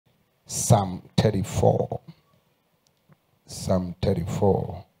Psalm 34. Psalm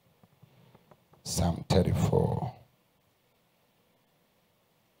 34. Psalm 34.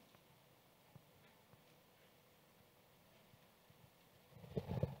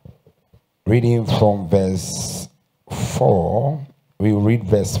 Reading from verse 4. We will read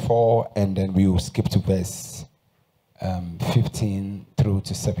verse 4 and then we will skip to verse 15 through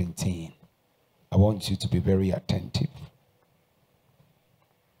to 17. I want you to be very attentive.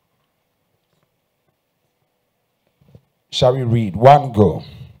 Shall we read? One go.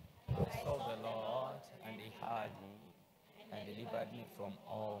 I saw the Lord, and he heard me, and delivered me from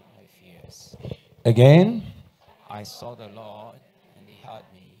all my fears. Again. I saw the Lord, and he heard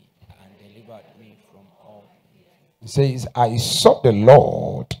me, and delivered me from all my fears. It says, I sought the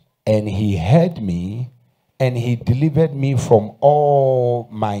Lord, and he heard me, and he delivered me from all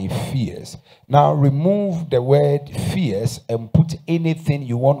my fears. Now remove the word fears and put anything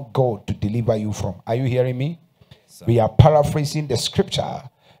you want God to deliver you from. Are you hearing me? We are paraphrasing the scripture,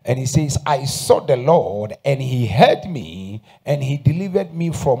 and he says, I sought the Lord, and he heard me, and he delivered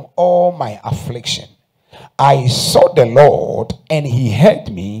me from all my affliction. I sought the Lord, and he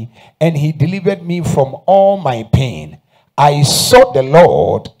heard me, and he delivered me from all my pain. I sought the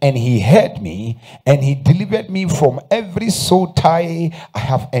Lord, and he heard me, and he delivered me from every soul tie I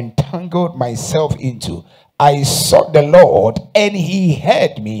have entangled myself into. I sought the Lord, and he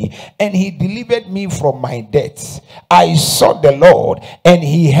heard me, and he delivered me from my debts. I sought the Lord, and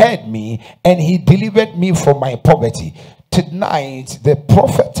he heard me, and he delivered me from my poverty. Tonight, the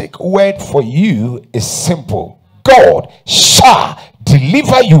prophetic word for you is simple. God shall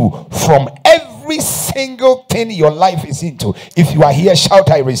deliver you from every single thing your life is into. If you are here, shout,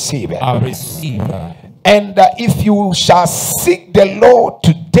 I receive it. I receive it. And if you shall seek the Lord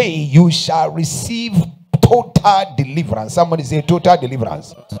today, you shall receive total deliverance. Somebody say total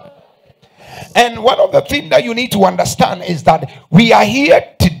deliverance. And one of the things that you need to understand is that we are here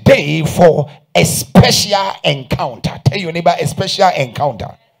today for a special encounter. Tell your neighbor, a special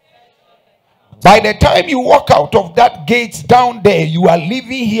encounter. By the time you walk out of that gate down there, you are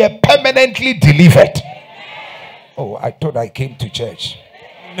leaving here permanently delivered. Oh, I thought I came to church.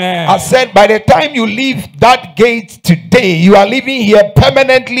 Amen. I said by the time you leave that gate today, you are leaving here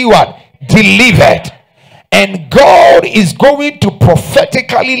permanently what? Delivered. And God is going to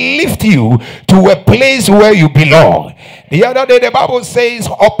prophetically lift you to a place where you belong. The other day the Bible says,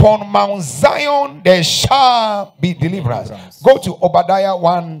 upon Mount Zion there shall be deliverance. Go to Obadiah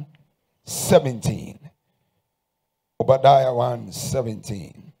 1:17. Obadiah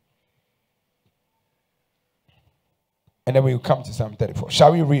 1:17. And then we'll come to Psalm 34.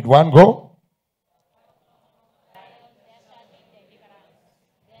 Shall we read one go?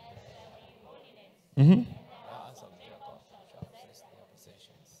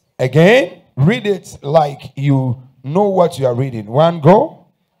 Again, read it like you know what you are reading. One go.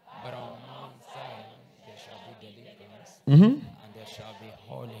 But on Mount Zion there shall be deliverance, Mm-hmm. and there shall be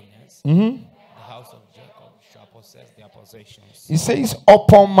holiness. Mm-hmm. The house of Jacob shall possess their possessions. It says,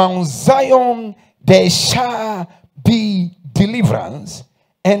 upon Mount Zion there shall be deliverance,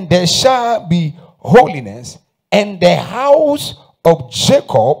 and there shall be holiness, and the house of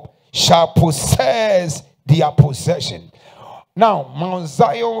Jacob shall possess their possession. Now, Mount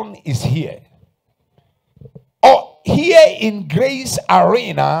Zion is here. Oh, here in Grace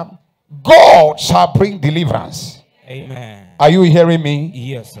Arena, God shall bring deliverance. Amen. Are you hearing me?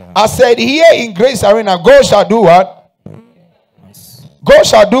 Yes, sir. I said, here in Grace Arena, God shall do what? Yes. God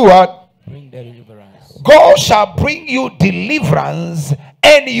shall do what? Bring deliverance. God shall bring you deliverance,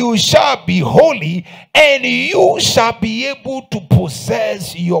 and you shall be holy, and you shall be able to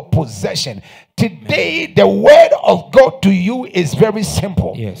possess your possession. Today, the word of God to you is very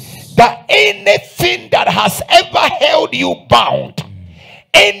simple. Yes. That anything that has ever held you bound,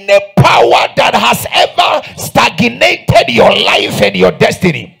 any power that has ever stagnated your life and your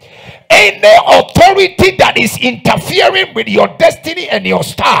destiny, any authority that is interfering with your destiny and your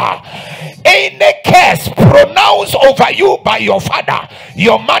star, any curse pronounced over you by your father,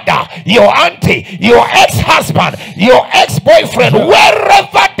 your mother, your auntie, your ex-husband, your ex-boyfriend,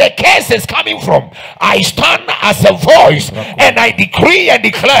 wherever the curse is coming from, I stand as a voice and I decree and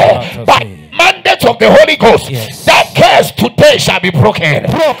declare by mandate of the Holy Ghost, that curse today shall be broken.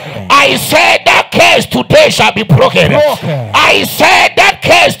 I said that curse today shall be broken. I said that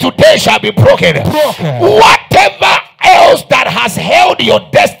curse today shall be broken. Whatever else that has held your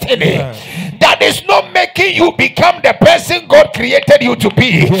destiny, that is not making you become the person God created you to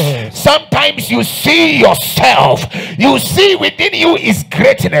be. Sometimes you see yourself, you see within you is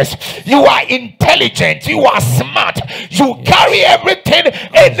greatness, you are intelligent, you are smart, you carry everything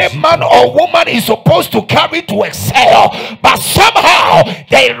any man or woman is supposed to carry to excel, but somehow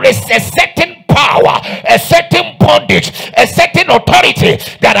there is a certain power, a certain bondage, a certain authority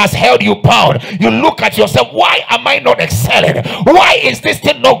that has held you bound. You look at yourself, why am I not excelling? Why is this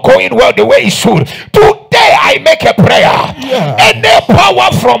thing not going well the way it should? Today I make a prayer. Any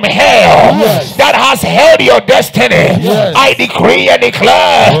power from hell that has held your destiny, I decree and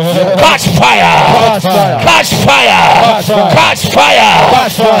declare, catch fire, catch fire, catch fire,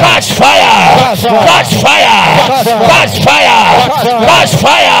 catch fire, catch fire, catch fire, catch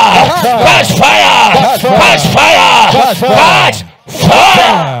fire, catch fire, catch fire, catch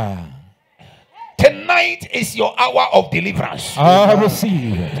fire. Tonight is your hour of deliverance. I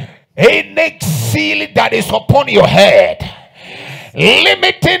receive it. Any seal that is upon your head,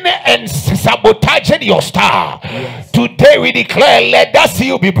 limiting and sabotaging your star, today we declare, let that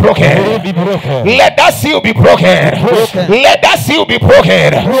seal be broken. Let that seal be broken. Let that seal be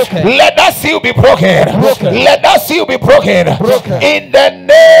broken. Let that seal be broken. Let that seal be broken. In the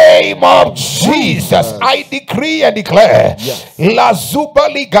name of Jesus, I decree and declare, La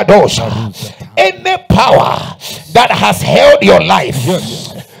Zubali Gadosha, any power that has held your life,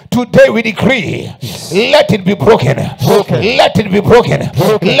 today we decree, let it be broken. Let it be broken.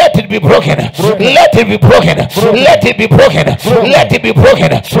 Let it be broken. Let it be broken. Let it be broken. Let it be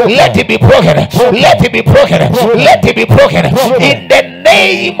broken. Let it be broken. Let it be broken. Let it be broken. In the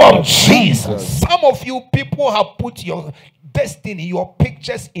name of Jesus. Some of you people have put your destiny, your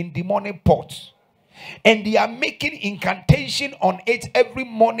pictures in demonic pots, and they are making incantation on it every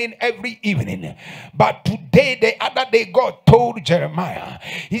morning, every evening. But today, the other day, God told Jeremiah,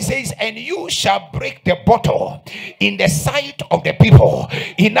 he says, and you shall break the bottle in the sight of the people.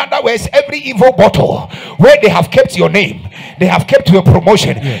 In other words, every evil bottle where they have kept your name, they have kept your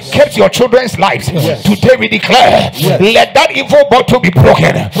promotion, kept your children's lives. Today we declare, let that evil bottle be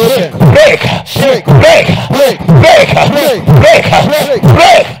broken. Break, break, break, break,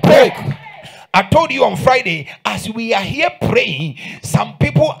 break, break. I told you on Friday, as we are here praying, some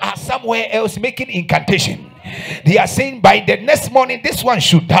people are somewhere else making incantation. They are saying by the next morning this one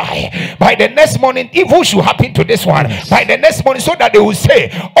should die, by the next morning evil should happen to this one, by the next morning, so that they will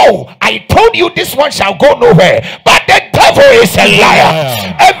say, oh, I told you this one shall go nowhere. But the devil is a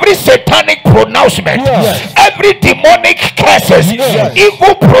liar. Every satanic pronouncement, every demonic curses,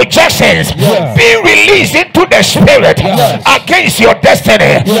 evil projections be released into the spirit against your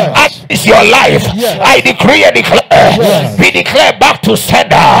destiny, against your life. I decree and declare, we declare back to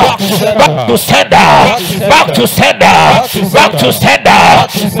sender, back to sender, back to sender, back to sender,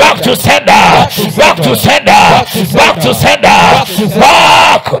 back to sender, back to sender, back to sender,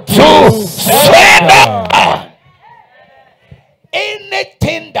 back to sender.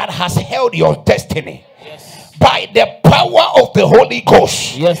 Anything that has held your destiny, by the power of the Holy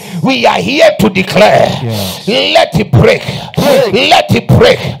Ghost, we are here to declare, let it break, let it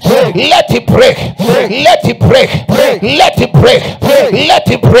break, let it break, let it break, let it break, let it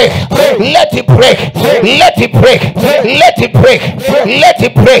break, let it break, let it break, let it break, let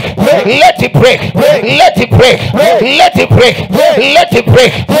it break, let it break, let it break, let it break, let it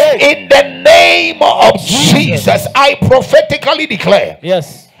break. In the name of Jesus, I prophetically declare,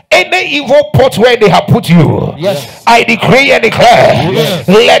 any evil pot where they have put you, I decree and declare,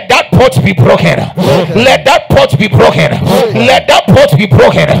 let that pot be broken. Let that pot be broken. Let that pot be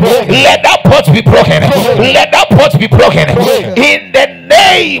broken. Let that pot be broken. Let that pot be broken. In the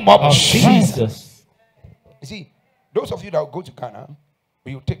name of Jesus. You see, those of you that will go to Ghana,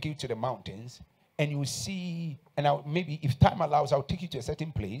 we will take you to the mountains, and you will see, and maybe if time allows, I'll take you to a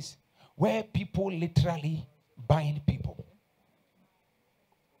certain place where people literally bind people.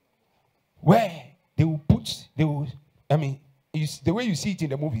 Where they will put, the way you see it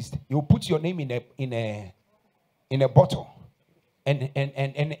in the movies, they will put your name in a bottle, and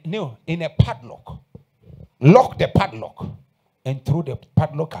no, in a padlock, lock the padlock, and throw the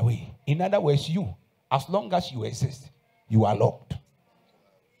padlock away. In other words, you, as long as you exist, you are locked.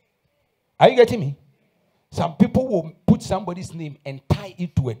 Are you getting me? Some people will put somebody's name and tie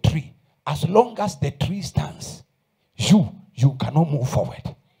it to a tree. As long as the tree stands, you cannot move forward.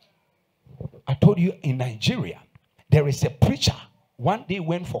 I told you in Nigeria, there is a preacher, one day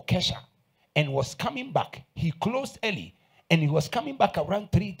went for Kesha and was coming back. He closed early and he was coming back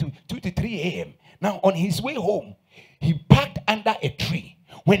around 2 to 3 a.m. Now on his way home, he parked under a tree.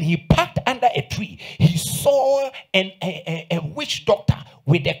 When he parked under a tree, he saw a witch doctor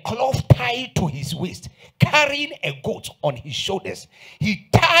with a cloth tied to his waist, carrying a goat on his shoulders. He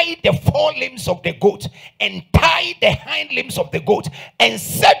tied the forelimbs of the goat and tied the hind limbs of the goat and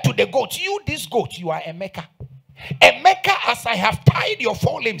said to the goat, "You, this goat, you are a Mecca. A Mecca, as I have tied your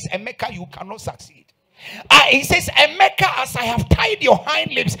forelimbs, a Mecca, you cannot succeed." He says, "A Mecca, as I have tied your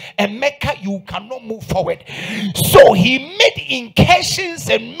hind limbs, a Mecca, you cannot move forward." So he made incursions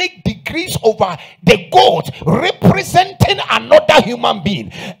and made decrees over the goat, representing another human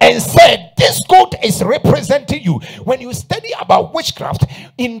being, and said, "This goat is representing you." When you study about witchcraft,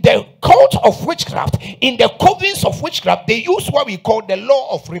 in the cult of witchcraft, in the covens of witchcraft, they use what we call the law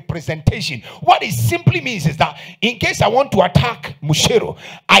of representation. What it simply means is that in case I want to attack Mushero,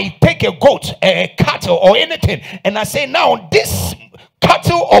 I take a goat, a cattle, or anything, and I say, "Now this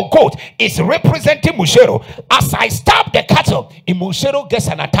cattle or goat is representing Mushero. As I stab the cattle, Mushero gets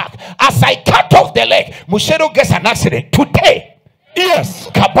an attack. As I cut off the leg, Mushero gets an accident." Today, Yes.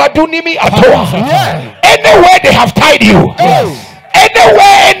 Kabadunimi Atoa. Yes. Anywhere they have tied you, Yes.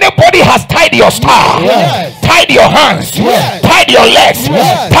 anywhere anybody has tied your star, Yes. tied your hands, Yes. tied your legs,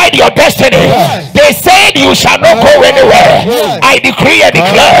 Yes. tied your destiny, Yes. they said you shall not go anywhere. Yes. I decree and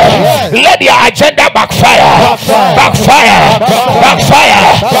declare, Yes. let your agenda backfire, backfire, backfire,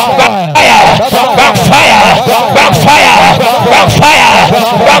 backfire, backfire, backfire, backfire,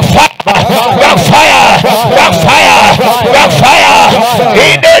 backfire, backfire, backfire,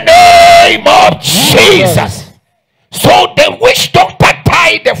 in the name of Jesus. So the witch doctor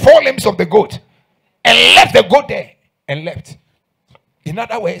tied the forelimbs of the goat and left the goat there and left. In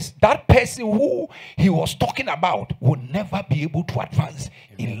other words, that person who he was talking about will never be able to advance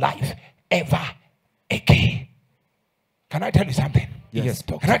in life ever again. Can I tell you something? Yes,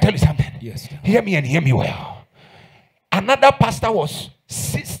 doctor. Can I tell you something? Yes, doctor. Hear me and hear me well. Another pastor was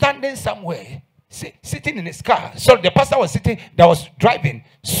standing somewhere, sitting in his car. So the pastor was sitting, that was driving,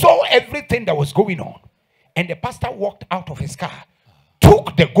 saw everything that was going on. And the pastor walked out of his car,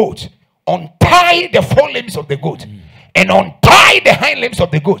 took the goat, untied the forelimbs of the goat, and untied the hind limbs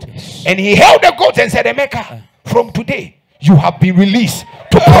of the goat. And he held the goat and said, "Emeka, from today, you have been released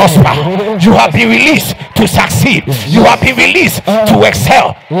to prosper. You have been released to succeed. You have been released to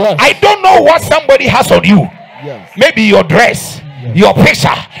excel." I don't know what somebody has on you. Maybe your dress, your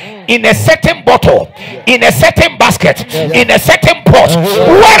picture, in a certain bottle, in a certain basket, in a certain pot,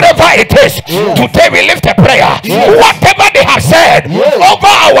 wherever it is. Today we lift a prayer. Whatever they have said over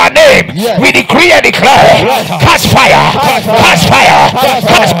our name, we decree and declare, catch fire, catch fire,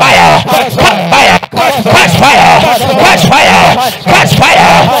 catch fire, catch fire, catch fire, catch fire, catch fire,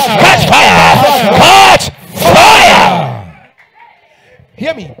 catch fire, catch fire.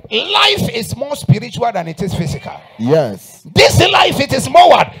 Hear me. Life is more spiritual than it is physical. Yes. This life, it is more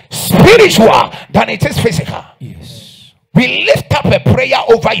what? Spiritual than it is physical. Yes. We lift up a prayer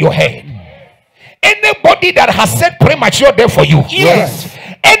over your head. Anybody that has set premature death for you. Yes.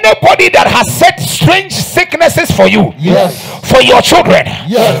 Anybody that has set strange sicknesses for you. Yes. For your children.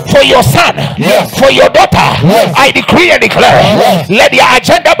 Yes. For your son. Yes. For your daughter. Yes. I decree and declare. Yes. Let your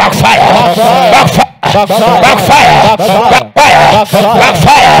agenda backfire. Backfire. Backfire. Backfire.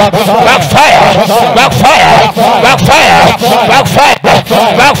 Backfire. Backfire. Backfire. Backfire.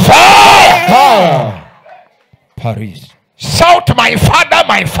 Backfire. Paris. Shout, "My Father,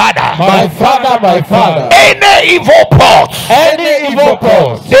 my Father." My Father, my Father. Any evil plot, Any evil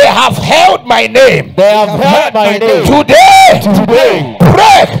cause, they have held my name. they have heard my name. Today, Today,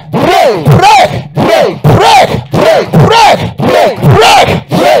 break, break, break, break, break, break, break, break, break,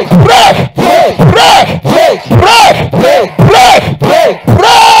 break, break, break, break, break, break, break, break, break,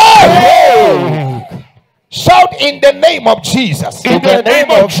 break. Shout, "In the name of Jesus." in the name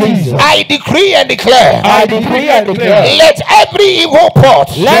of Jesus, I decree and declare, I decree and declare, let every evil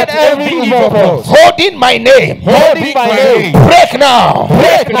plot let every evil cause, holding my name holding my name, break now,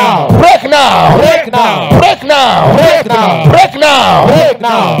 break now, break now, break now, break now, break now, break now, break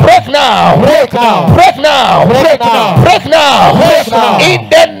now, break now, break now, break now, break now, break now, break now. in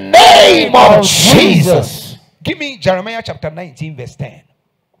the name of Jesus. Give me Jeremiah chapter 19 verse 10.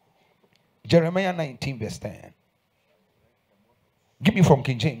 Jeremiah 19 verse 10. Give me from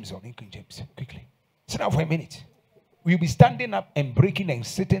King James or in King James quickly. Sit down for a minute. We'll be standing up and breaking and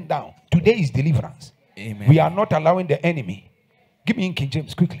sitting down. Today is deliverance. Amen. We are not allowing the enemy. Give me in King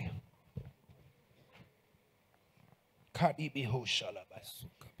James quickly.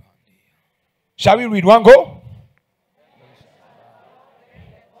 Shall we read one go?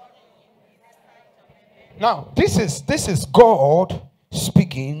 Now, this is God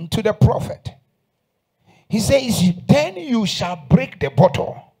speaking to the prophet. He says, then you shall break the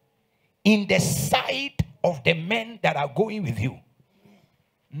bottle in the sight of the men that are going with you.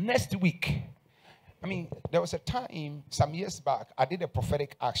 Next week, there was a time some years back, I did a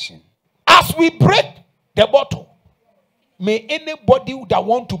prophetic action. As we break the bottle, may anybody that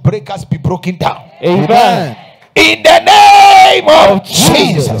want to break us be broken down. Amen. In the name of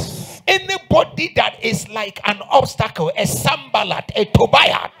Jesus. Anybody that is like an obstacle, a Sambalat, a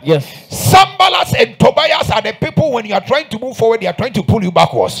Tobiah. Yes. Sambalats and Tobias are the people when you are trying to move forward, they are trying to pull you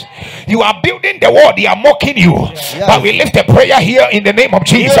backwards. You are building the wall, they are mocking you. Yes. But we lift a prayer here in the name of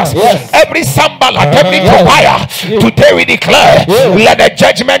Jesus. Yes. Every Sambalat, every Tobiah, today we declare, let the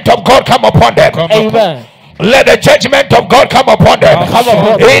judgment of God come upon them. Amen. Let the judgment of God come upon them.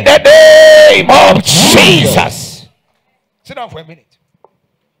 In the name of Jesus. Sit down for a minute.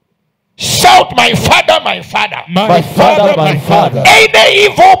 Shout, my father, my father. My father, my father. Any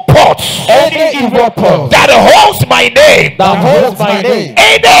evil pot that holds my name.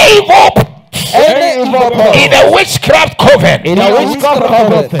 Any evil pot in a witchcraft coven. Break.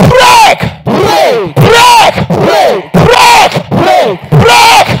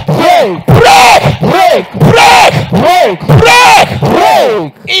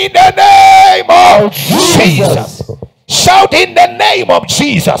 In the name of Jesus. Shout in the name of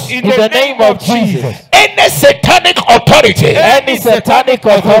Jesus. In the name of Jesus. Any satanic authority.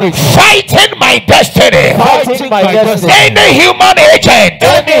 Fighting my destiny. Any human agent.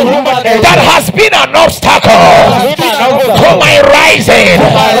 That has been an obstacle to my rising.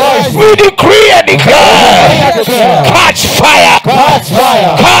 We decree and declare. Catch fire. Catch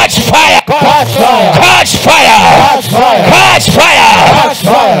fire. Catch fire. Catch fire. Catch fire.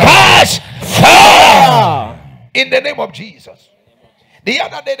 Catch fire. In the name of Jesus. The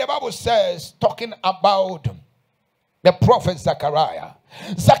other day the Bible says, talking about the prophet Zechariah.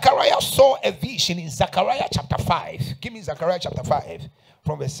 Zechariah saw a vision in Zechariah chapter 5. Give me Zechariah chapter 5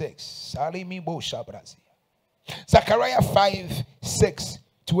 from verse 6. Zechariah 5, 6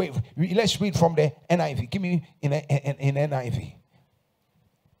 to 8. Let's read from the NIV. Give me in NIV.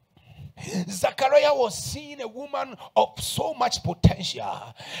 Zechariah was seeing a woman of so much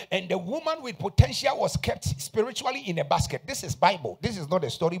potential, and the woman with potential was kept spiritually in a basket. This is Bible. This is not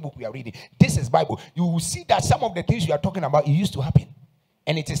a storybook we are reading. This is Bible. You will see that some of the things you are talking about, it used to happen,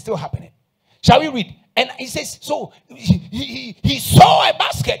 and it is still happening. Shall we read? And he says, so he saw a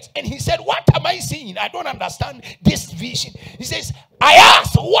basket, and he said, what am I seeing? I don't understand this vision. He says, I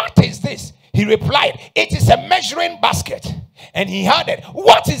asked, what is this? He replied, it is a measuring basket. And he added,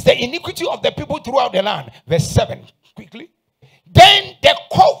 what is the iniquity of the people throughout the land? Verse 7, quickly. Then the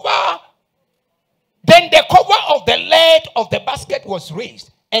cover of the lid of the basket was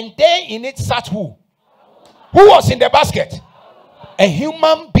raised, and there in it sat who? Who was in the basket? A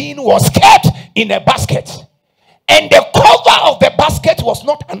human being was kept in a basket. And the cover of the basket was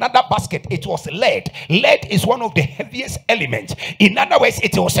not another basket. It was lead. Lead is one of the heaviest elements. In other words,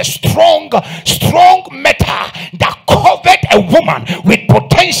 it was a strong metal that covered a woman with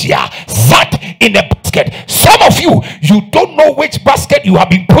potential sat in a basket. Some of you don't know which basket you have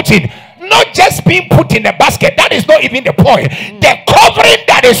been put in. Not just being put in a basket. That is not even the point. The covering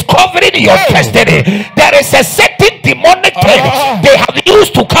that is covering your destiny. There is a certain demonic thing they have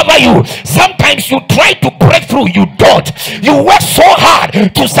used to cover you. Sometimes you try to break through, you don't. You work so hard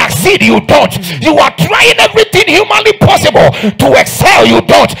to succeed, you don't. You are trying everything humanly possible to excel, you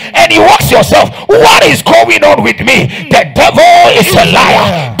don't. And you ask yourself, what is going on with me? The devil is a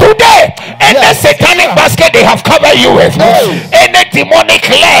liar. Today, any satanic basket they have covered you with, any demonic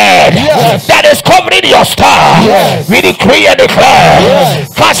lead that is covering your star, we decree and declare,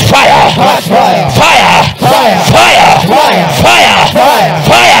 catch fire, fire, fire, fire, fire, fire,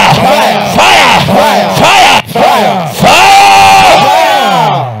 fire, fire, fire, fire.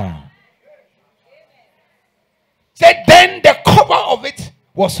 Said then the cover of it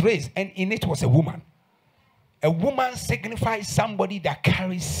was raised, and in it was a woman. A woman signifies somebody that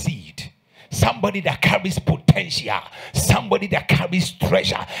carries seed, somebody that carries potential, somebody that carries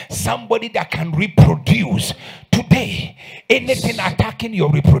treasure, somebody that can reproduce. Today, anything attacking your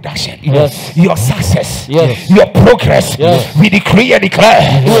reproduction, your success, your progress, we decree and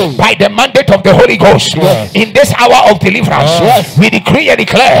declare by the mandate of the Holy Ghost in this hour of deliverance. We decree and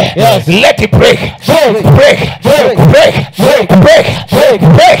declare, let it break, break, break, break, break, break, break,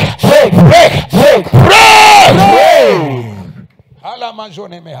 break, break, break.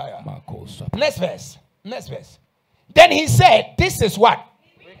 Next verse. Then he said, this is what?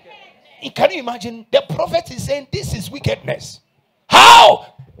 Can you imagine? The prophet is saying this is wickedness.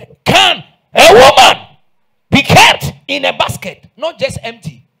 How can a woman be kept in a basket, not just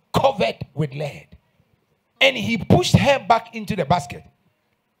empty, covered with lead? And he pushed her back into the basket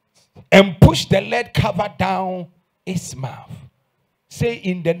and pushed the lead cover down its mouth. Say,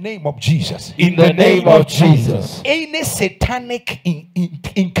 in the name of Jesus. In the name of Jesus. Any satanic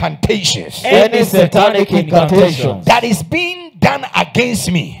incantations. Any satanic incantations That is being done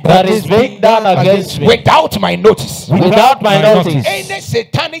against me. that is being done against me Without my notice. without my notice. Any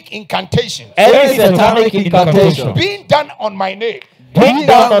satanic incantation. Any satanic incantation Being done on my name. being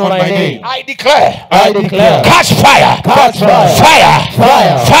done on my name. I declare. I declare. Catch fire. Catch fire. Fire.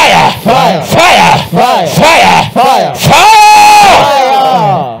 Fire. Fire. Fire. Fire. Fire. Fire. Fire. Fire.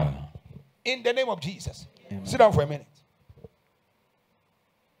 Fire. In the name of Jesus. Sit down for a minute.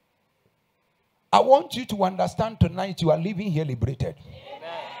 I want you to understand tonight you are leaving here liberated.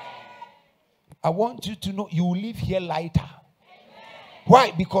 I want you to know you will leave here lighter.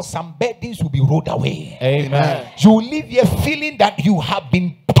 Why? Because some burdens will be rolled away. Amen. You will leave here feeling that you have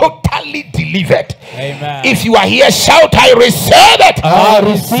been totally delivered. Amen. If you are here, shout, I receive it. I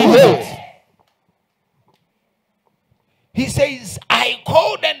receive it. He says, I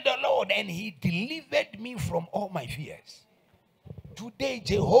called on the Lord and he delivered me from all my fears. Today,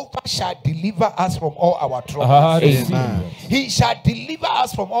 Jehovah shall deliver us from all our troubles. Amen. He shall deliver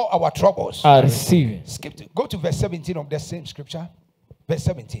us from all our troubles. I receive it. Go to verse 17 of the same scripture. Verse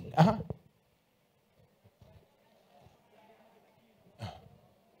 17.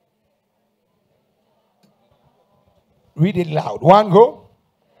 Read it loud. One go.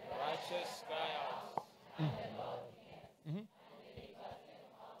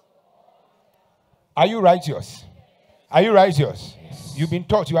 Are you righteous? Are you righteous? Yes. You've been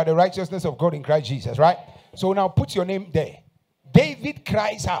taught you are the righteousness of God in Christ Jesus, right? So now put your name there. David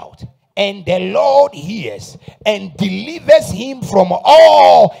cries out, and the Lord hears and delivers him from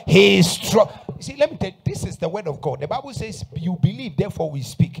all his trouble. See, let me tell you, this is the word of God. The Bible says, you believe, therefore we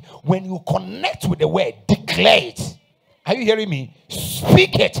speak. When you connect with the word, declare it. Are you hearing me?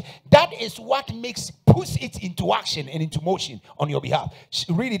 Speak it. That is what puts it into action and into motion on your behalf.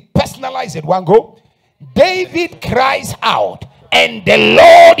 Read it, personalize it. One go. David cries out, and the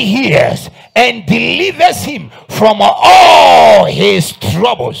Lord hears and delivers him from all his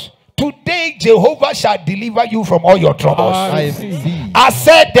troubles. Today, Jehovah shall deliver you from all your troubles. I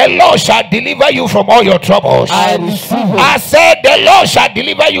said, the Lord shall deliver you from all your troubles. I said, the Lord shall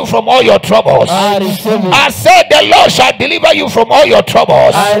deliver you from all your troubles. I said, the Lord shall deliver you from all your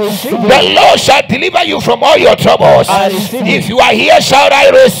troubles. The Lord shall deliver you from all your troubles. If you are here, shout, I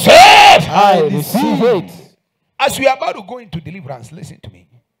receive. I receive it. As we are about to go into deliverance, listen to me.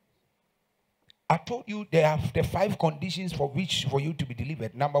 I told you there are the 5 conditions for you to be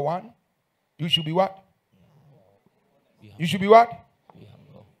delivered. Number 1, you should be what? You should be what?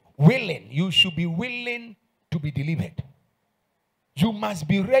 Willing. You should be willing to be delivered. You must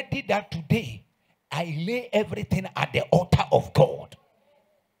be ready that today I lay everything at the altar of God.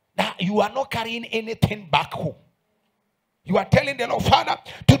 Now you are not carrying anything back home. You are telling the Lord, Father,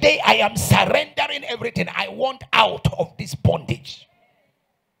 today I am surrendering everything. I want out of this bondage.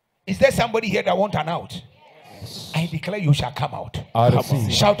 Is there somebody here that want an out? Yes. I declare you shall come out.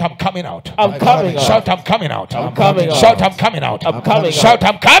 Shout, I'm coming out. I'm coming out. Shout, I'm coming out. I'm coming out. Shout, I'm coming out. I'm coming out. Shout,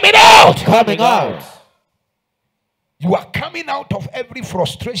 I'm coming out. Coming out. You are coming out of every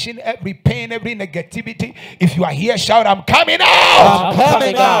frustration, every pain, every negativity. If you are here, shout, I'm coming out. I'm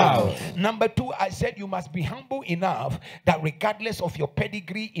coming out. Number 2, I said you must be humble enough that regardless of your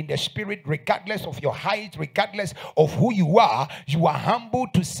pedigree in the spirit, regardless of your height, regardless of who you are humble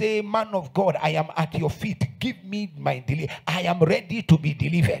to say, man of God, I am at your feet. Give me my deliverance. I am ready to be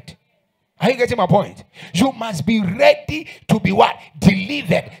delivered. Are you getting my point? You must be ready to be what?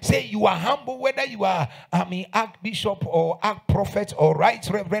 Delivered. Say you are humble, whether you are archbishop or archprophet or right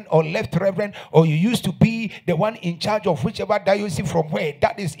reverend or left reverend, or you used to be the one in charge of whichever diocese from where.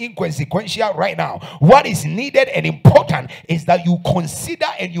 That is inconsequential right now. What is needed and important is that you consider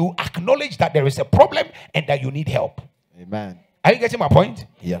and you acknowledge that there is a problem and that you need help. Amen. Are you getting my point?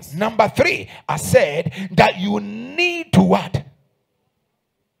 Yes. Number 3, I said that you need to what?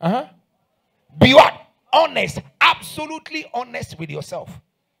 Be what? Honest. Absolutely honest with yourself.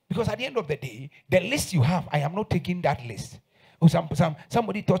 Because at the end of the day, the list you have, I am not taking that list.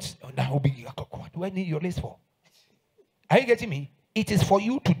 Somebody thought, what do I need your list for? Are you getting me? It is for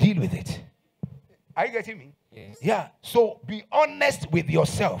you to deal with it. Are you getting me? Yes. Yeah. So be honest with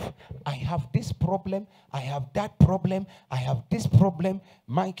yourself. I have this problem. I have that problem. I have this problem.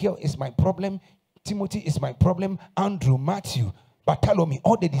 Michael is my problem. Timothy is my problem. Andrew, Matthew, Bartholomew,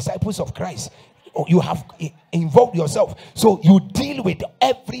 all the disciples of Christ. You have involved yourself. So you deal with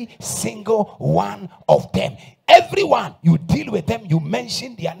every single one of them. Everyone, you deal with them. You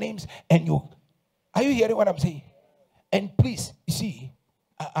mention their names and you Are you hearing what I'm saying? And please, you see,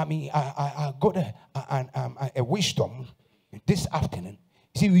 I got a wisdom this afternoon.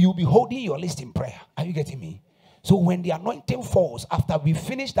 See, you'll be holding your list in prayer. Are you getting me? So when the anointing falls, after we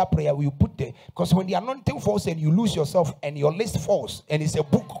finish that prayer, we put there. Because when the anointing falls and you lose yourself and your list falls and it's a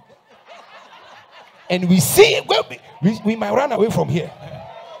book. And we see it, well, we might run away from here.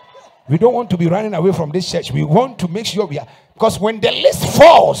 We don't want to be running away from this church. We want to make sure we are. Because when the list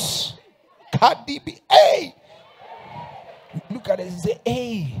falls, hey, look at it and say,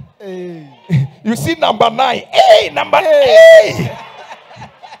 hey. You see number 9. Hey, number 8.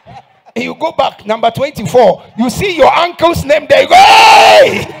 And you go back, number 24. You see your uncle's name there. You go,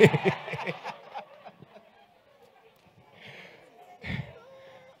 hey!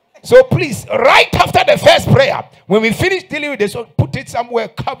 So please, right after the first prayer, when we finish dealing with this, put it somewhere,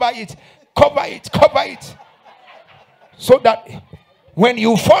 cover it. So that when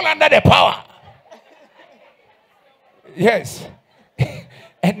you fall under the power, yes,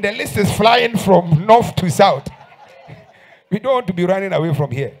 and the list is flying from north to south, we don't want to be running away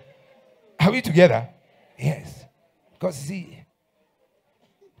from here. Are we together? Yes. Because see,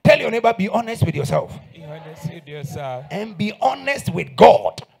 tell your neighbor, be honest with yourself. Be honest with yourself. And be honest with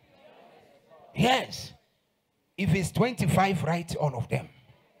God. Yes. If it's 25, write all of them.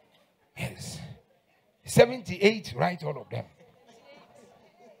 Yes. 78, write all of them.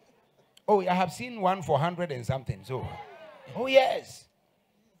 Oh, I have seen one for 100 and something. So, oh yes.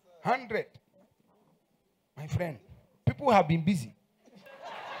 100. My friend, people have been busy.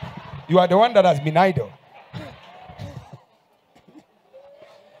 You are the one that has been idle.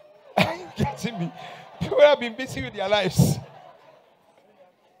 Are you getting me? People have been busy with their lives.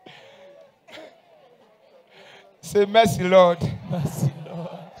 Say, mercy, Lord. Mercy, Lord.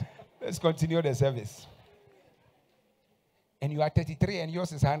 Let's continue the service. And you are 33 and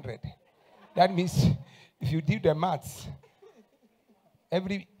yours is 100. That means if you do the maths,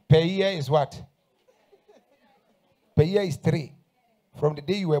 every per year is what? Per year is 3. From the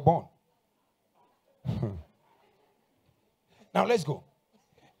day you were born. Now let's go.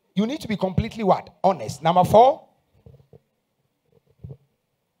 You need to be completely what? Honest. Number 4.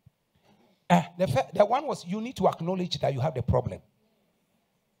 The one was you need to acknowledge that you have the problem.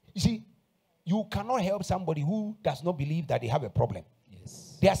 You see, you cannot help somebody who does not believe that they have a problem.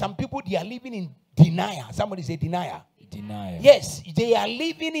 Yes. There are some people, they are living in denial. Somebody say denial. Denial. Yes, they are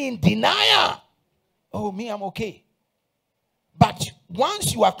living in denial. Oh, me, I'm okay. But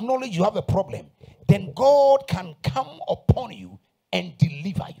once you acknowledge you have a problem, then God can come upon you and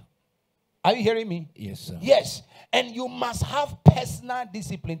deliver you. Are you hearing me? Yes, sir. Yes. And you must have personal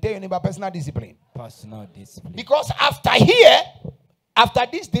discipline. Tell your neighbor, personal discipline. Personal discipline. Because after here, after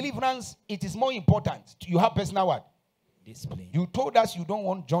this deliverance, it is more important. You have personal what? Discipline. You told us you don't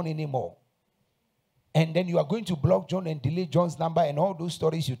want John anymore. And then you are going to block John and delete John's number and all those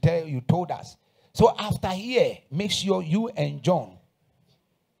stories you told us. So after here, make sure you and John,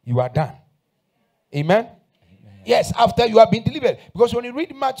 you are done. Amen? Yes, after you have been delivered. Because when you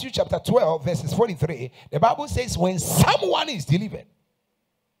read Matthew chapter 12, verses 43, the Bible says when someone is delivered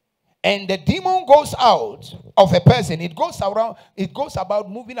and the demon goes out of a person, it goes about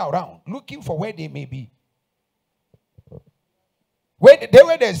moving around, looking for where they may be. Where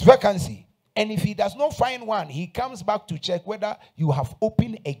there's vacancy. And if he does not find one, he comes back to check whether you have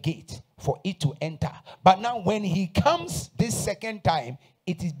opened a gate for it to enter. But now when he comes this second time,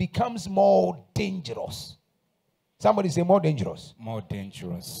 it becomes more dangerous. Somebody say more dangerous. More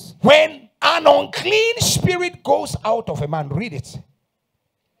dangerous. When an unclean spirit goes out of a man, read it.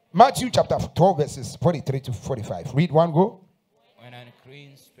 Matthew chapter 12 verses 43 to 45. Read one, go. When an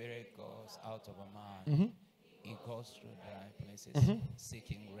unclean spirit goes out of a man, he goes through dry places,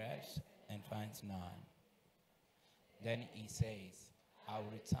 seeking rest, and finds none. Then he says, I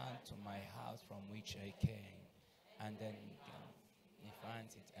will return to my house from which I came. And then he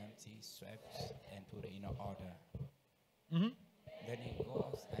finds it empty, swept, and put in order. Then he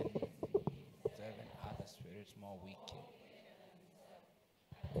goes and 7 other spirits more wicked.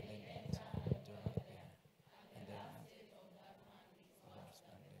 And then he enter there. And then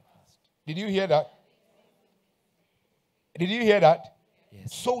Did you hear that? Did you hear that?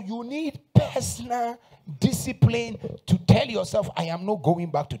 yes. So you need personal discipline to tell yourself, I am not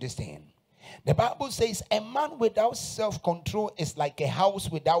going back to this thing. The Bible says a man without self-control is like a house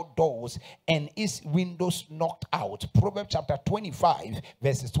without doors and its windows knocked out. Proverbs chapter 25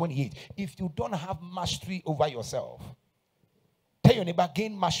 verses 28. If you don't have mastery over yourself, tell your neighbor,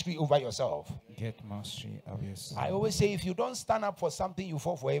 gain mastery over yourself. Get mastery of yourself. I always say if you don't stand up for something, you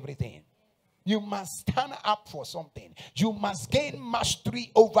fall for everything. You must stand up for something. You must gain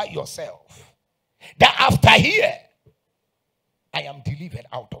mastery over yourself.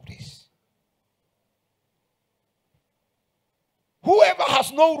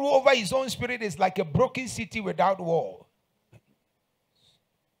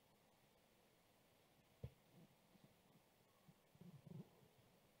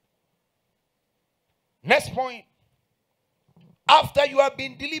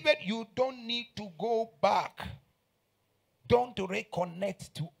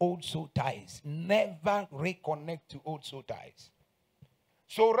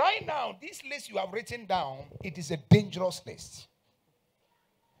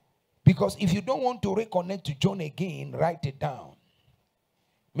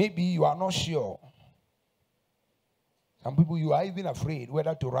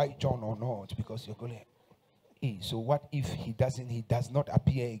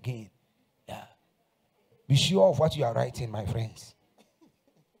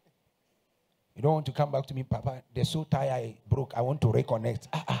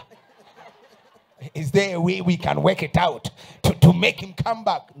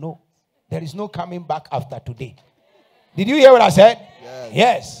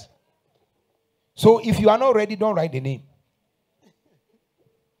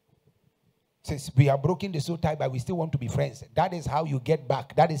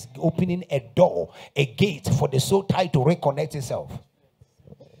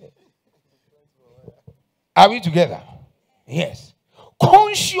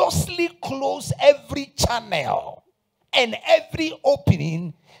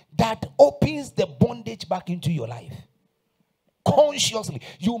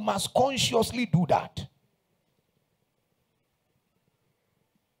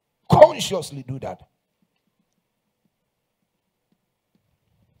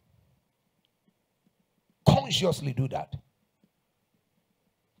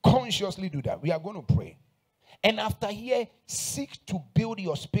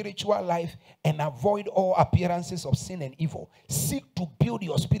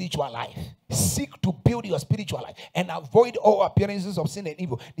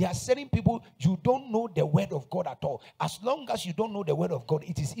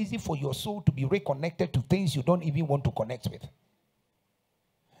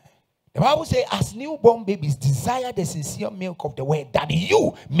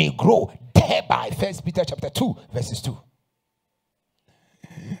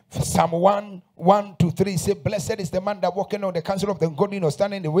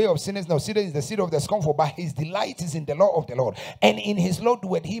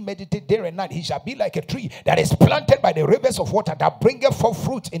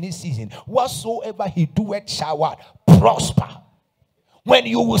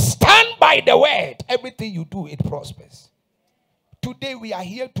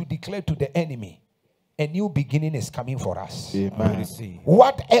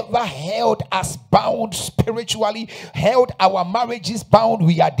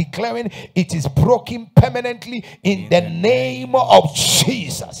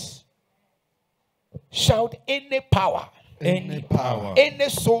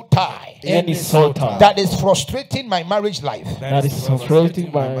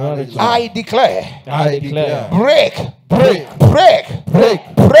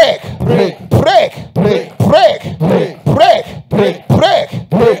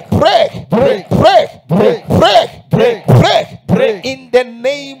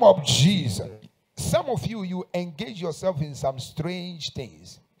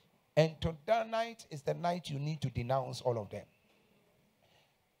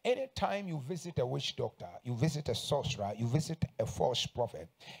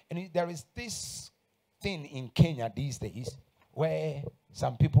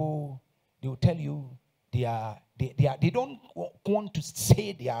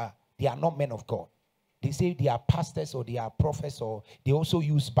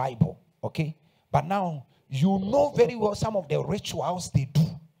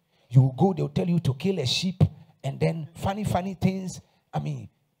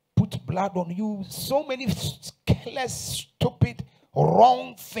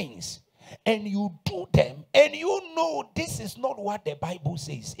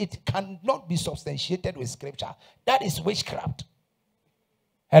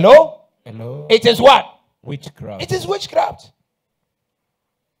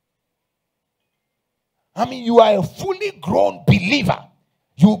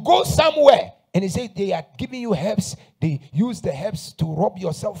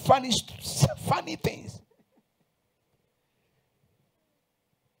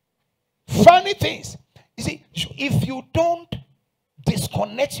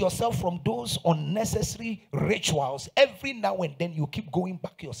 disconnect yourself from those unnecessary rituals. Every now and then you keep going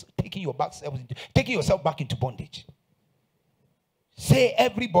back, taking yourself back into bondage. Say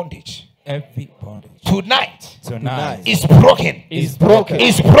every bondage. Every bondage. Tonight Is broken. Is broken.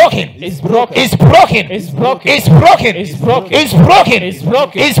 Is broken. Is broken. Is broken. Is broken. Is broken. Is broken. Is broken. Is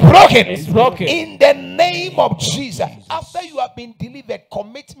broken. Is broken. Is broken. In the name of Jesus. After you have been delivered,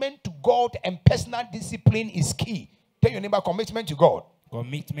 commitment to God and personal discipline is key. Tell your neighbor, commitment to God.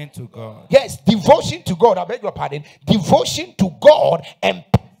 Commitment to God. Yes, devotion to God. I beg your pardon. Devotion to God and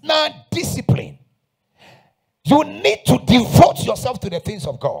personal discipline. You need to devote yourself to the things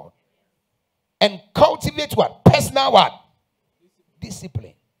of God. And cultivate what? Personal what?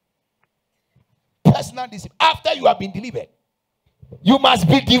 Discipline. Personal discipline. After you have been delivered, you must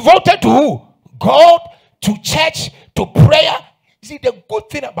be devoted to who? God, to church, to prayer. You see, the good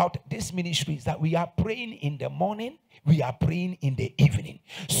thing about this ministry is that we are praying in the morning, we are praying in the evening.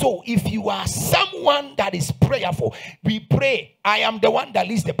 So if you are someone that is prayerful, we pray. I am the one that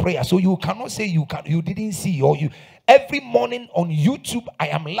leads the prayer. So you cannot say you didn't see, or you. Every morning on YouTube, I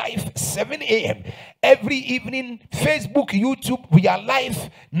am live 7 a.m. Every evening, Facebook, YouTube, we are live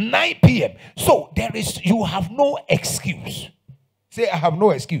 9 p.m. So you have no excuse. Say, I have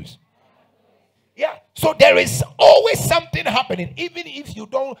no excuse. Yeah. So there is always something happening. Even if you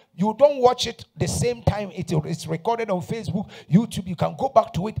don't watch it the same time it's recorded on Facebook, YouTube, you can go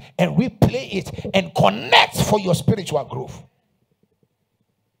back to it and replay it and connect for your spiritual growth.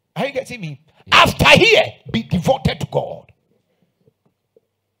 Are you getting me? After here, be devoted to God.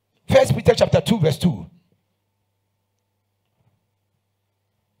 1 Peter chapter 2 verse 2.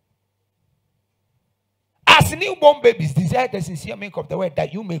 As newborn babies, desire the sincere milk of the word,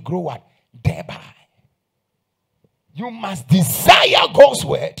 that you may grow what? Thereby. You must desire God's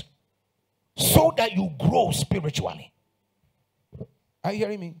word so that you grow spiritually. Are you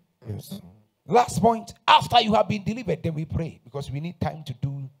hearing me? Yes. Last point. After you have been delivered, then we pray, because we need time to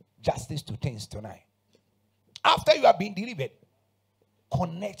do justice to things tonight. After you have been delivered,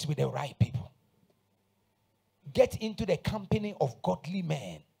 connect with the right people. Get into the company of godly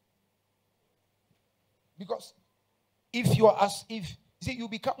men. Because if you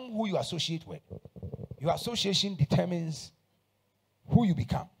become who you associate with. Your association determines who you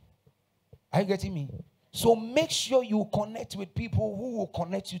become. Are you getting me? So make sure you connect with people who will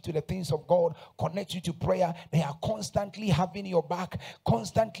connect you to the things of God, connect you to prayer. They are constantly having your back,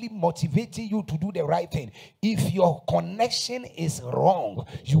 constantly motivating you to do the right thing. If your connection is wrong,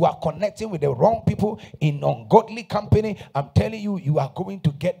 you are connecting with the wrong people in ungodly company, I'm telling you, you are going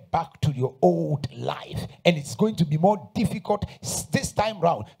to get back to your old life. And it's going to be more difficult this time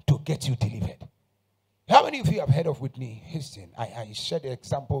round to get you delivered. How many of you have heard of Whitney Houston? I shared the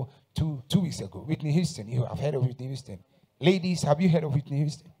example two weeks ago. Whitney Houston, you have heard of Whitney Houston. Ladies, have you heard of Whitney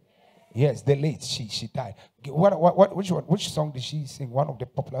Houston? Yes, the late, she died. Which song did she sing? One of the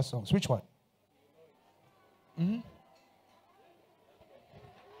popular songs. Which one?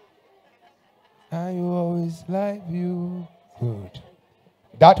 I will always love you. Good.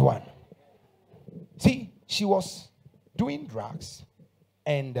 That one. See, she was doing drugs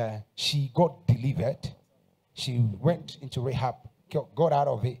and she got delivered. She went into rehab, got out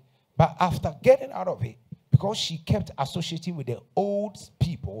of it. But after getting out of it, because she kept associating with the old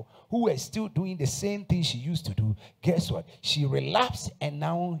people who were still doing the same thing she used to do, guess what? She relapsed and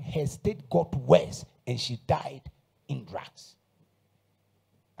now her state got worse and she died in drugs.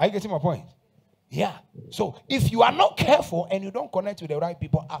 Are you getting my point? Yeah. So if you are not careful and you don't connect with the right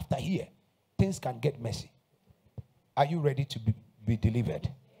people after here, things can get messy. Are you ready to be delivered?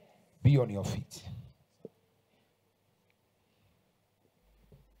 Be on your feet.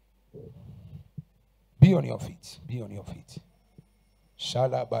 Be on your feet. Be on your feet.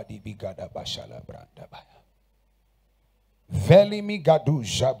 Shalabadi bigada bashala branda baya. Velimi gadu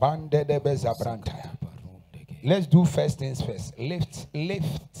jabande de bezabranta. Let's do first things first. Lift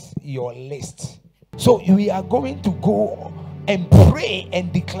your list. So we are going to go and pray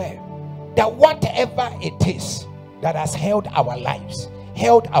and declare that whatever it is that has held our lives,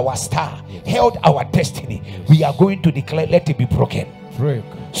 held our star, held our destiny, we are going to declare, let it be broken. Break.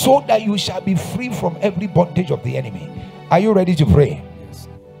 So that you shall be free from every bondage of the enemy. Are you ready to pray?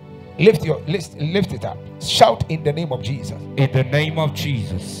 Lift it up. Shout in the name of Jesus. In the name of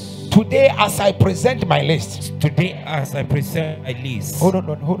Jesus. Today as I present my list. Today as I present my list. Hold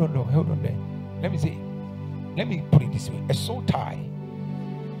on there. Let me put it this way. A soul tie,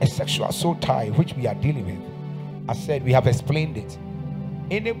 a sexual soul tie which we are dealing with. I said we have explained it.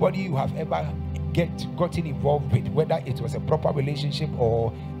 Anybody you have ever gotten involved with, whether it was a proper relationship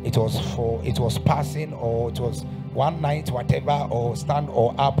or it was passing or it was one night, whatever, or stand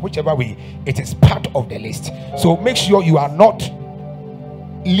or up, whichever way, it is part of the list. So make sure you are not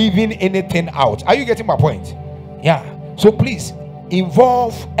leaving anything out. Are you getting my point? Yeah. So please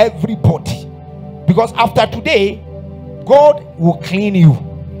involve everybody, because after today God will clean you.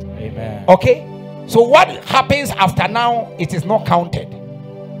 Amen. Okay, so what happens after now, it is not counted.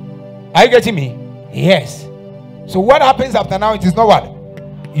 Are you getting me? Yes. So what happens after now, it is not what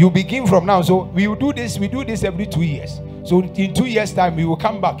you begin from now. So we will do this every 2 years. So in 2 years time we will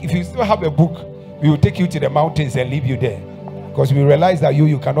come back. If you still have a book, we will take you to the mountains and leave you there, because we realize that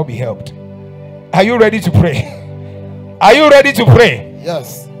you cannot be helped. Are you ready to pray? Are you ready to pray?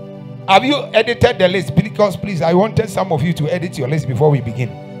 Yes. Have you edited the list? Because please, I wanted some of you to edit your list before we begin.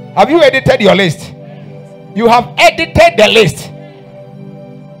 Have you edited your list? You have edited the list.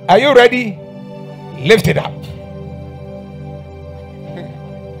 Are you ready? Lift it up.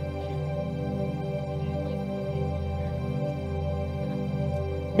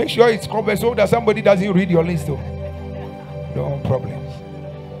 Make sure it's covered so that somebody doesn't read your list. No problem.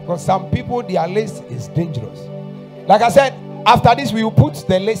 Because some people, their list is dangerous. Like I said, after this we will put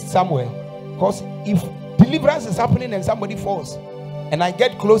the list somewhere, because if deliverance is happening and somebody falls and I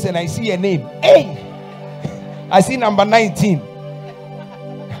get close and I see a name, hey, I see number 19.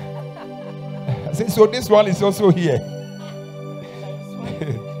 I say, so this one is also here.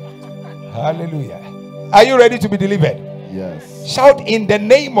 Hallelujah. Are you ready to be delivered? Yes. Shout in the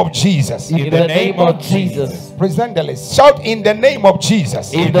name of Jesus. In the name of Jesus. Present the list. Shout in the name of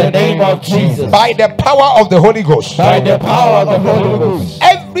Jesus. In the name of Jesus. By the power of the Holy Ghost. By the power of the Holy Ghost.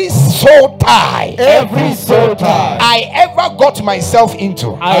 Every soul tie. Every soul tie I ever got myself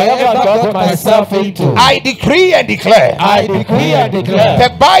into. I ever got myself into. I decree and declare. I decree and declare.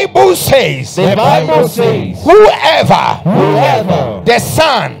 The Bible says. The Bible says. Whoever the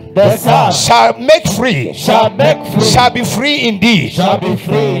Son shall make free. Shall be free indeed.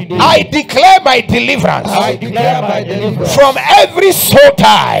 I declare my deliverance. From every soul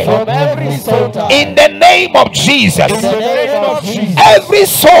tie. In the name of Jesus. Every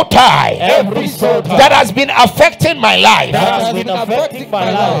soul tie that has been affecting my life.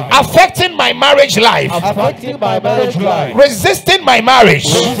 Affecting my marriage life. Resisting my marriage.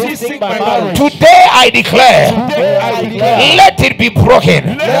 Today I declare. Let it be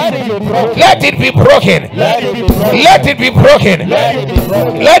broken. Let it be broken. Let it be broken.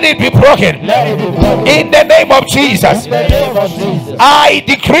 Let it be broken. In the name of Jesus. I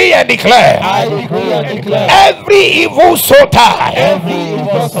decree and declare. Every evil soul tie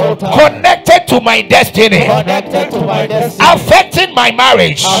connected to my destiny, affecting my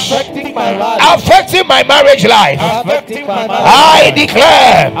marriage, affecting my marriage life, I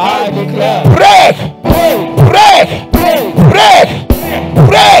declare.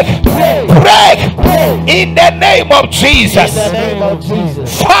 Break in the name of Jesus.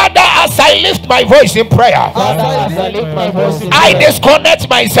 Father, as I lift my voice in prayer, I disconnect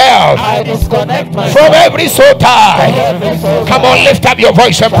myself from every soul tie. Come on, lift up your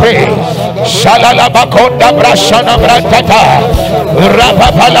voice and pray. Shalalabakonda brashana brantata,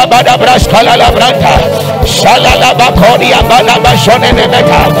 rapapalabada brashkalala branta, shalalabakodia balabashone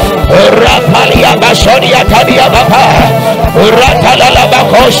nemeka, rapalia bashonia tadia baba,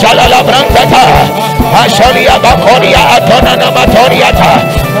 ratalabako shalala brantata, asholia bakodia atona namatoriata,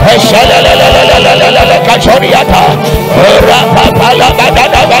 shalala kachoriata,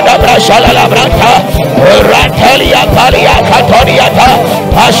 rapapalabada bada brashalala branta, ratalia palia katoriata,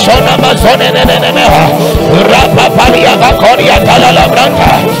 ashona mazone nenemeha, rapapalia bakoriata la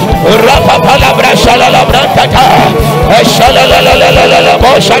branta, rapapalabra shalala brantata, shalala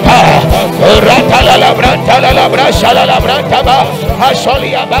boshata, ratala branta la brashalala branta ba,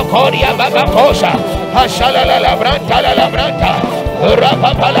 asholia bakoria babakosha, ashalala branta la branta,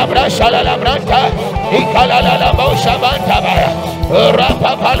 rapapalabra shalala branta, ikalala la bosha banta ba,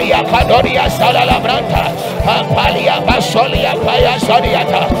 rapapalia kadoria salala branta, papalia basholia paya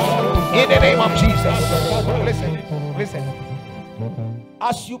sodiata. In the name of Jesus. Listen.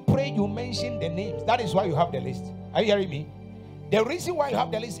 As you pray, you mention the names. That is why you have the list. Are you hearing me? The reason why you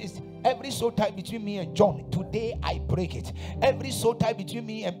have the list is every soul tie between me and John, today I break it. Every soul tie between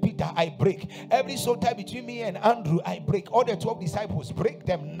me and Peter, I break. Every soul tie between me and Andrew, I break. All the 12 disciples, break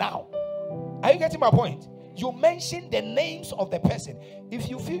them now. Are you getting my point? You mention the names of the person. If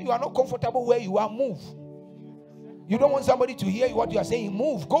you feel you are not comfortable where you are, move. You don't want somebody to hear what you are saying,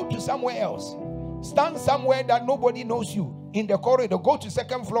 move. Go to somewhere else. Stand somewhere that nobody knows you. In the corridor, go to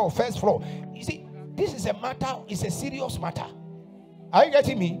second floor, first floor. You see, this is a matter, it's a serious matter. Are you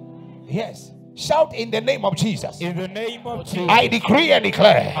getting me? Yes. Shout in the name of Jesus. In the name of Jesus. I decree and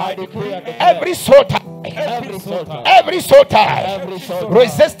declare. I decree and declare. Every soul tie. Every soul tie. Every soul tie. Every soul tie.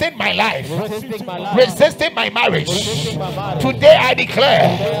 Resisting my life. Resisting my life. Resisting my marriage. Resisting my marriage. Today I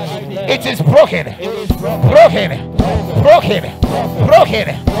declare. It is broken. It is Broken. Broken. Broken.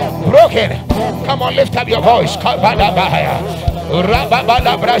 Broken. Come on, lift up your voice.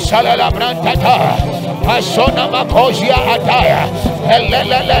 Rababala brashala brantata. Asona makozia ataya.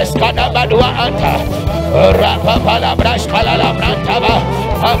 Elele skadabadua anta. Rababala brashala brantaba.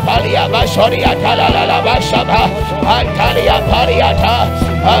 Apalia basoria talala basaba. Antalia pariata.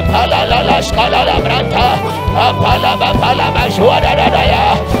 Apala la skala branta. Apala bapala baswada daya.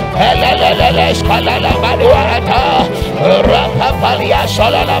 Elele skala badua ata. Rapapalia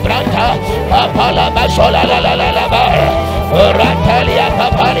sola branta. Apala basola la ba. Ratalia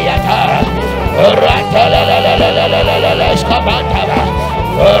papariata. Ratala skabantaba.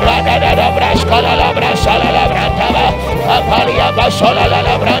 Radada braskala la brasala la brantaba. Apalia basola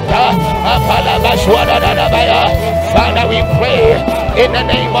la branta. Apala baswada baya. Father, we pray in the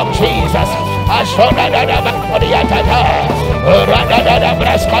name of Jesus. Asona da bakoriata. Radada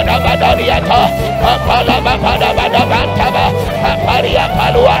braskala badariata. Apala bapada badabantaba. Aparia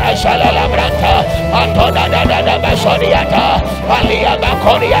palua asala la branta. Antona da basoriata. Alia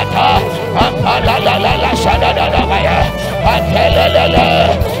bakoriata. Apala la shada da baya. Atelele.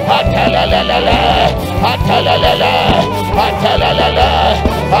 Atelele. Atelele. Atelele.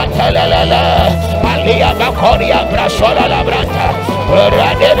 Atelele. Alia bakoria brasola la branta.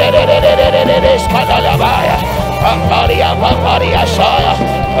 Radede skadala baya. Apalia soya.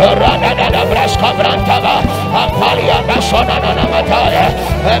 Radada braska brantaba. Apalia basona na mataya.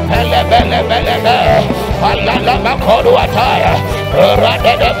 Bele. Alala bakoru ataya.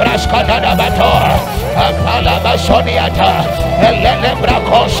 Radada braska na batoa. Apala basoniata. Elele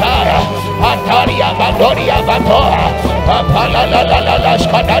brakosaya. Ataria badoria batoa. Apala la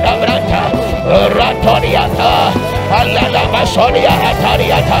skadada branta. Ratoriata. Alala basonia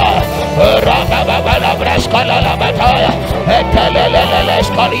atariata. Rababala braskala la bataya. Etelele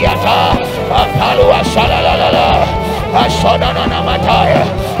skaliata. Apalua salalala. Asona na mataya.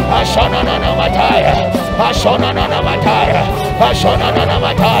 Asona na mataya. Asona na mataya. Asona na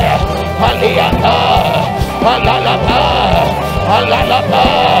mataya. Aliata. Alalapa. Alalapa.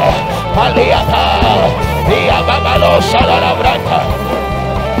 Aliata. Dia babalo salala branta.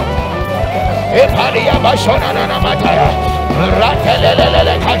 Epalia basona na mataya.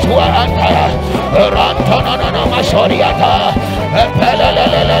 Ratelele kajua antaya. Rantona na masoriata.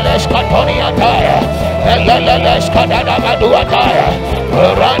 Pelelele skatoniata. Elele skadada baduataya.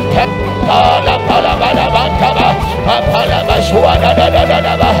 Rante la palabada bantaba. Apala basua da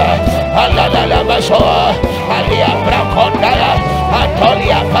baha. Alala basoa. Alia brakondaya.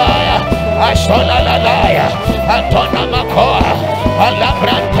 Atolia paya. Asola lalaya. Antona makoa. Ala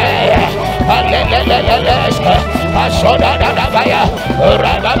branteya. Aleleleleska. Asoda da baya.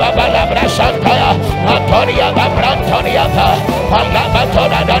 Rababala brasantaya. Antonia babrantonia pa. Ala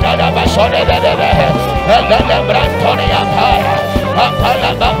batona da basone da. Elele brantonia paya.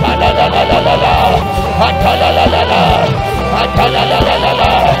 Apala la. Atala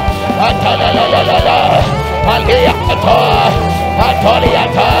la. Aliata.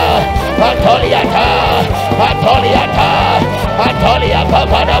 Atolia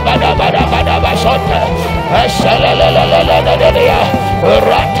bada basota. Eselelelelelelelelea.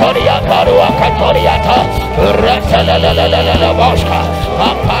 Ratoria parua katoriata. Retelelelelelele mosca.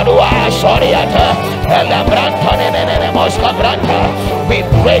 Aparua soriata. Elabrantonene mosca branta. We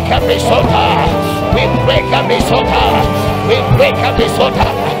break every sota. We break every sota. We break every sota.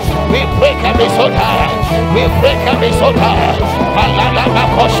 We break every sota. We break every sota. Alala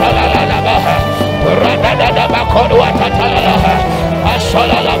bakosha la baha. Radada bakodwa tatala.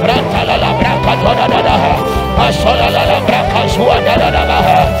 Asola la branta la branca toda da. Asola la branca sua da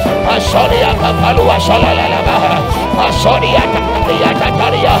baha. Asolia kapalua sola la baha. Asolia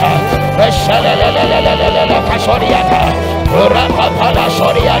tataria. Eselelelelelele kasoria. Rapapala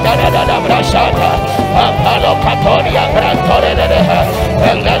soria da brasata. Apalo katoria brantore de.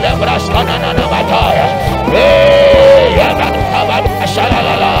 Elele braskana na bataya.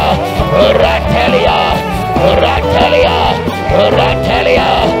 Shalala, Ratelia,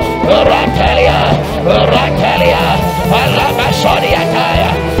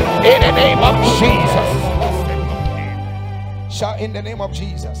 in the name of Jesus. Shout in the name of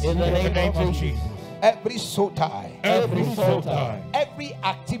Jesus. In the name of Jesus. Every soul tie, Every soul tie. every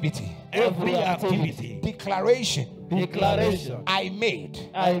activity, declaration I made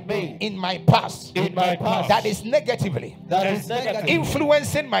in my past that is negatively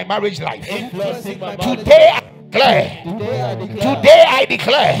influencing my marriage life. Today I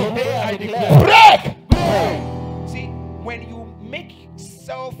declare, break. See, when you make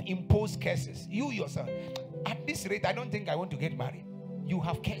self-imposed curses, you yourself, at this rate, I don't think I want to get married. You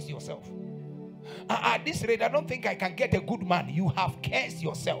have cursed yourself. At this rate, I don't think I can get a good man. You have cursed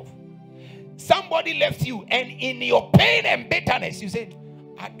yourself. Somebody left you, and in your pain and bitterness, you said,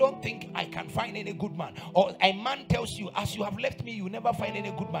 I don't think I can find any good man. Or a man tells you, as you have left me, you never find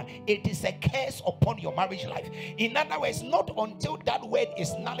any good man. It is a curse upon your marriage life. In other words, not until that word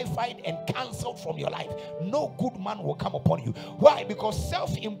is nullified and cancelled from your life, no good man will come upon you. Why? Because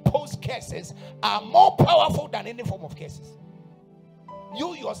self-imposed curses are more powerful than any form of curses.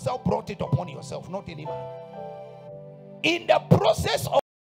 You yourself brought it upon yourself, not any man. In the process of